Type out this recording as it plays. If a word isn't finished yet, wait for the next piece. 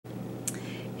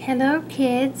Hello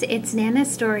kids, it's Nana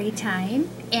story time,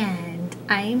 and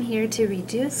I am here to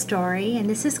read you a story, and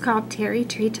this is called Terry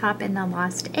Treetop and the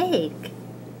Lost Egg.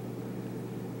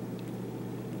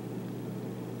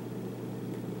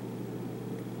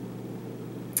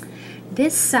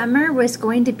 This summer was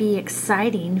going to be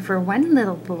exciting for one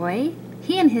little boy.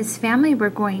 He and his family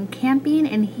were going camping,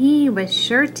 and he was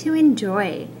sure to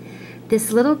enjoy.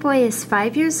 This little boy is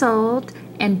 5 years old,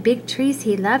 and big trees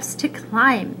he loves to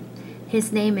climb.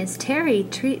 His name is Terry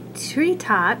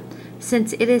Treetop,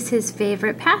 since it is his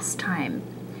favorite pastime.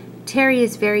 Terry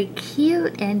is very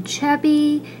cute and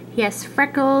chubby. He has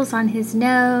freckles on his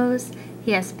nose.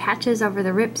 He has patches over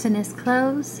the rips in his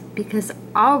clothes, because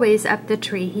always up the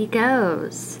tree he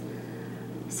goes.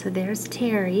 So there's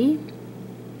Terry,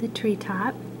 the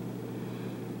treetop.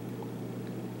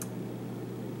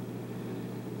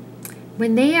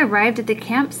 When they arrived at the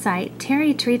campsite,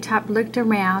 Terry Treetop looked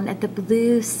around at the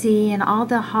blue sea and all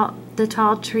the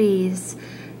tall trees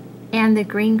and the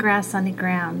green grass on the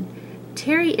ground.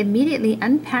 Terry immediately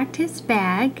unpacked his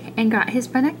bag and got his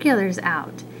binoculars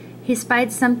out. He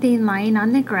spied something lying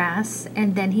on the grass,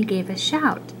 and then he gave a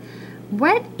shout.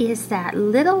 "What is that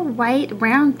little white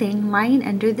round thing lying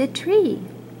under the tree?"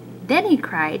 Then he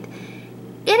cried,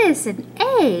 "It is an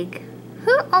egg!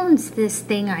 Who owns this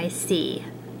thing I see?"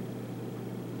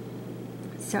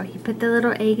 So he put the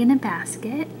little egg in a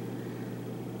basket.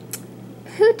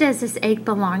 "Who does this egg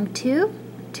belong to?"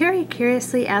 Terry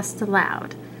curiously asked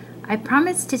aloud. "I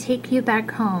promised to take you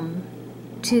back home."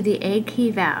 To the egg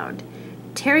he vowed.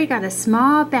 Terry got a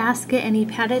small basket and he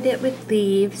padded it with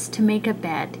leaves to make a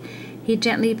bed. He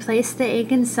gently placed the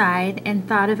egg inside and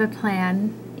thought of a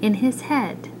plan in his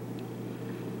head.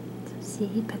 So see,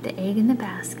 he put the egg in the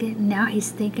basket, and now he's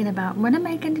thinking about, what am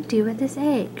I going to do with this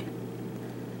egg?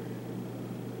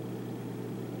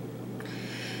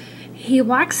 He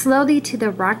walked slowly to the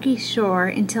rocky shore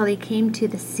until he came to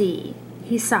the sea.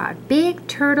 He saw a big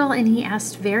turtle and he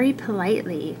asked very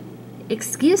politely,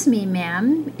 "Excuse me,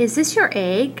 ma'am, is this your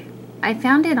egg? I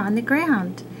found it on the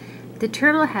ground." The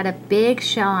turtle had a big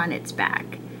shell on its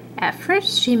back. At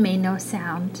first she made no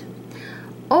sound.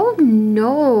 "Oh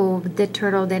no," the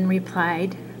turtle then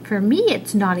replied. "For me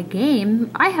it's not a game.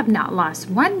 I have not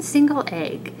lost one single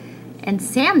egg, and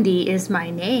Sandy is my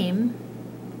name."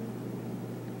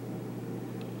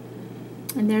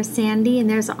 And there's Sandy, and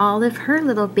there's all of her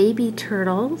little baby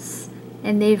turtles,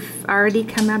 and they've already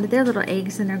come out of their little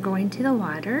eggs and are going to the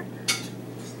water.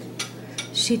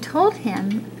 She told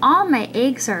him, "All my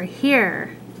eggs are here.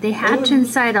 They hatch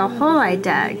inside a hole I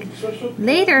dug.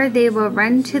 Later they will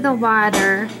run to the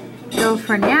water, though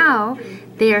for now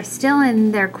they are still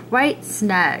in there quite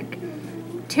snug."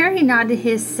 Terry nodded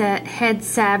his head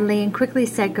sadly and quickly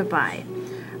said goodbye.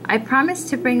 "I promised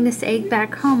to bring this egg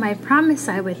back home. I promised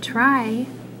I would try."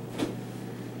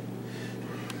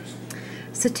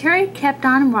 So Terry kept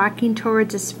on walking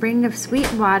towards a spring of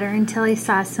sweet water until he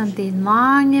saw something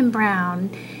long and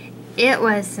brown. It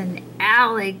was an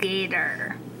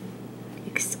alligator.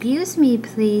 "Excuse me,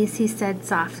 please," he said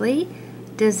softly.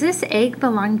 "Does this egg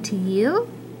belong to you?"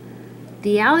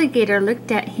 The alligator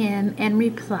looked at him and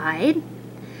replied,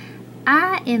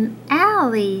 "I am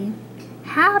Allie.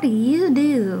 How do you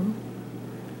do?"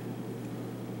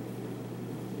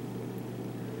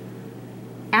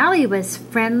 Allie was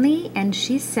friendly, and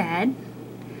she said,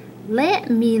 "Let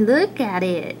me look at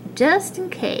it, just in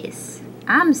case.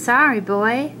 I'm sorry,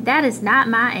 boy, that is not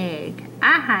my egg.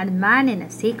 I hide mine in a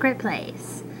secret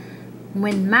place.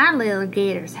 When my little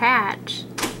gators hatch,"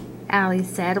 Allie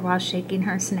said while shaking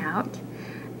her snout,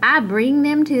 "I bring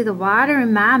them to the water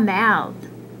in my mouth.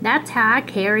 That's how I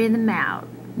carry them out.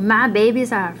 My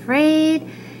babies are afraid.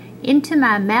 Into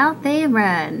my mouth they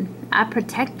run. I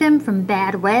protect them from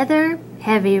bad weather,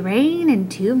 heavy rain, and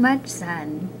too much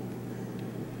sun."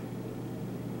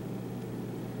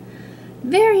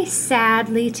 Very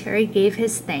sadly, Terry gave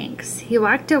his thanks. He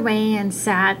walked away and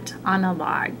sat on a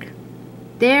log.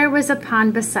 There was a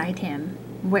pond beside him,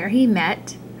 where he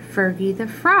met Fergie the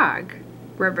frog.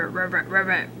 "Ribbit, ribbit,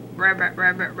 ribbit, ribbit,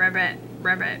 ribbit, ribbit,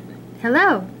 ribbit.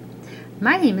 Hello.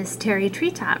 My name is Terry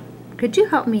Treetop. Could you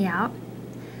help me out?"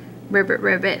 "Ribbit,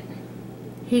 ribbit."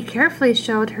 He carefully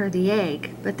showed her the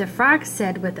egg, but the frog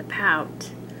said with a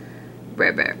pout,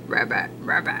 "Ribbit, ribbit,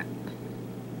 ribbit.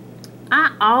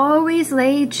 I always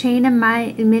lay a chain of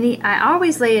many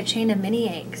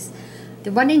eggs.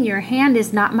 The one in your hand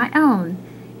is not my own.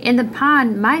 In the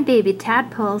pond, my baby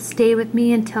tadpoles stay with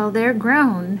me until they're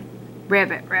grown.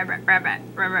 Ribbit, ribbit, ribbit,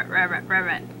 ribbit, ribbit,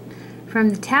 ribbit. From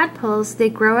the tadpoles, they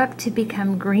grow up to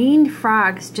become green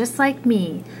frogs just like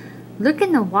me. Look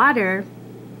in the water.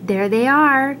 There they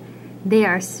are. They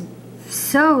are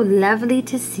so lovely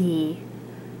to see.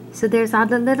 So there's all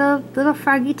the little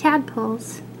froggy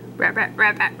tadpoles. Rabbit,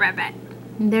 rabbit, rabbit.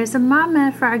 And there's a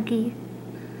mama froggy.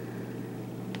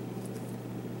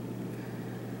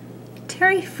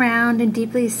 Terry frowned and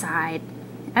deeply sighed.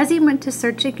 As he went to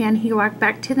search again, he walked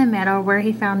back to the meadow where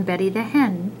he found Betty the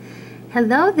hen.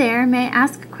 "Hello there, may I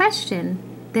ask a question?"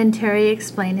 Then Terry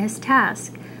explained his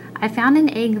task. "I found an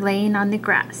egg laying on the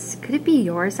grass. Could it be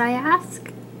yours, I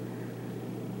ask?"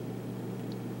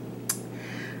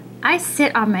 "I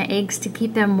sit on my eggs to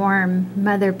keep them warm,"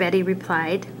 Mother Betty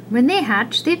replied. "When they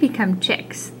hatch, they become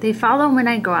chicks. They follow when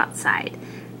I go outside.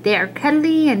 They are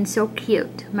cuddly and so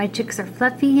cute. My chicks are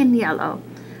fluffy and yellow.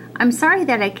 I'm sorry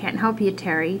that I can't help you,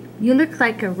 Terry. You look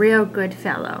like a real good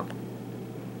fellow."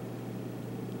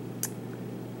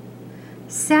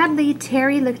 Sadly,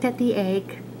 Terry looked at the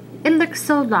egg. It looked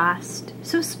so lost,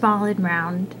 so small and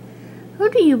round. "Who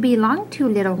do you belong to,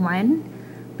 little one?"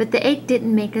 But the egg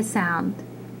didn't make a sound.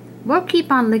 "We'll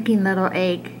keep on looking, little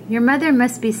egg. Your mother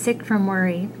must be sick from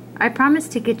worry. I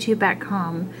promised to get you back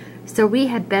home, so we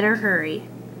had better hurry."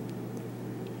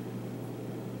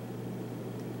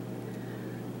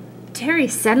 Terry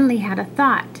suddenly had a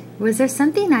thought. Was there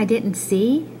something I didn't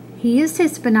see? He used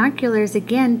his binoculars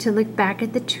again to look back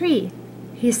at the tree.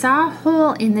 He saw a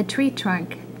hole in the tree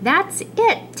trunk. "That's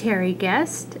it," Terry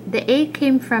guessed. "The egg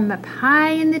came from up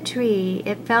high in the tree.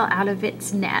 It fell out of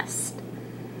its nest."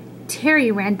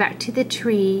 Terry ran back to the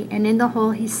tree, and in the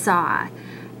hole he saw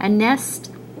a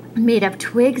nest made of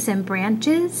twigs and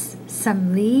branches,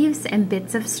 some leaves, and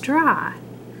bits of straw.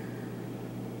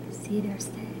 See,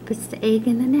 puts the egg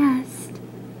in the nest.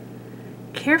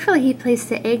 Carefully he placed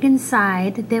the egg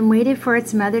inside, then waited for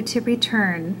its mother to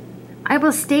return. "I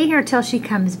will stay here till she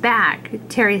comes back,"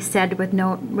 Terry said with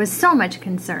so much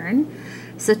concern.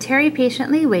 So Terry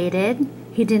patiently waited.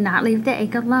 He did not leave the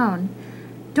egg alone.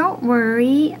 "Don't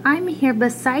worry, I'm here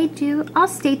beside you. I'll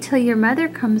stay till your mother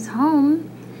comes home."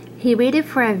 He waited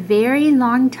for a very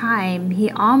long time. He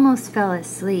almost fell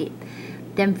asleep.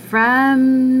 Then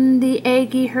from the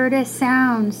egg he heard a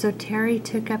sound, so Terry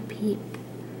took a peep.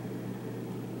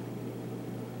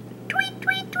 Tweet,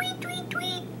 tweet, tweet, tweet,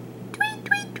 tweet. Tweet,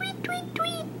 tweet, tweet, tweet,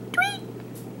 tweet, tweet.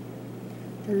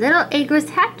 The little egg was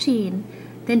hatching.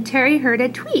 Then Terry heard a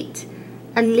tweet.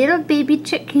 A little baby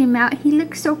chick came out. He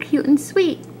looked so cute and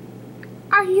sweet.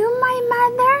 "Are you my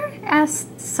mother?"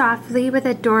 asked softly with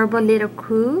adorable little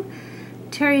coo.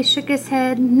 Terry shook his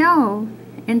head no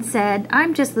and said,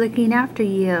 "I'm just looking after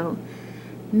you."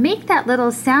 "Make that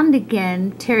little sound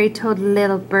again," Terry told the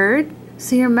little bird,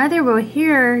 "so your mother will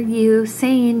hear you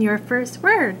saying your first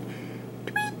word."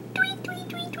 Tweet, tweet, tweet,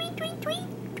 tweet, tweet, tweet,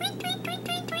 tweet, tweet, tweet, tweet,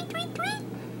 tweet, tweet, tweet, tweet.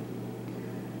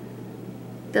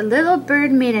 The little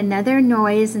bird made another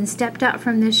noise and stepped out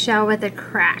from the shell with a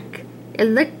crack. It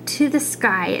looked to the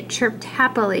sky. It chirped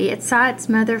happily. It saw its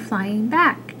mother flying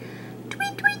back.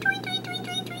 Tweet, tweet, tweet, tweet, tweet,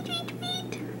 tweet, tweet, tweet,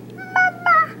 tweet.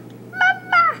 "Mama,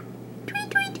 mama." Tweet,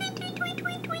 tweet, tweet, tweet, tweet,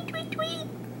 tweet, tweet, tweet, tweet.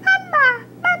 "Mama,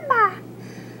 mama."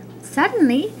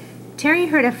 Suddenly, Terry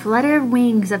heard a flutter of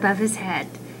wings above his head.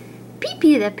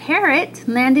 Pee-Pee the parrot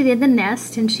landed in the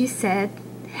nest, and she said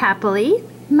happily,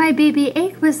 "My baby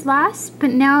egg was lost,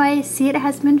 but now I see it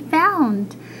has been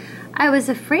found. I was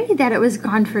afraid that it was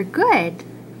gone for good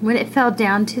when it fell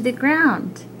down to the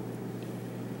ground.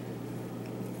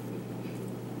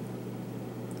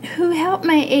 Who helped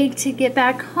my egg to get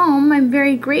back home? I'm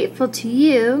very grateful to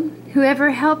you.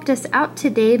 Whoever helped us out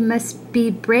today must be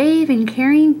brave and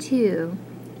caring too."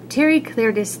 Terry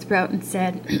cleared his throat and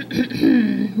said,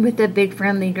 with a big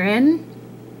friendly grin,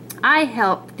 "I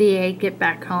helped the egg get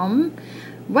back home.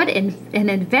 What an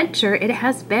adventure it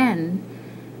has been."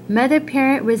 Mother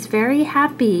Parrot was very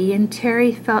happy, and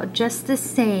Terry felt just the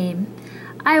same.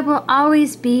 "I will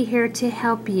always be here to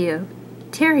help you.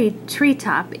 Terry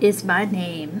Treetop is my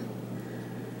name."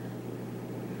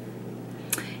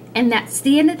 And that's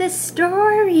the end of the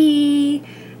story.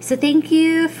 So thank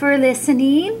you for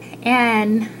listening,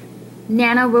 and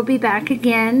Nana will be back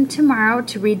again tomorrow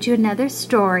to read you another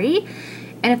story.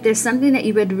 And if there's something that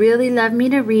you would really love me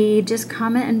to read, just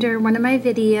comment under one of my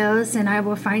videos and I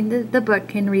will find the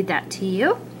book and read that to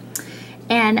you.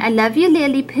 And I love you,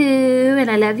 Lily Poo,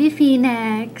 and I love you,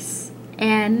 Phoenix.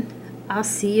 And I'll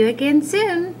see you again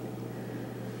soon.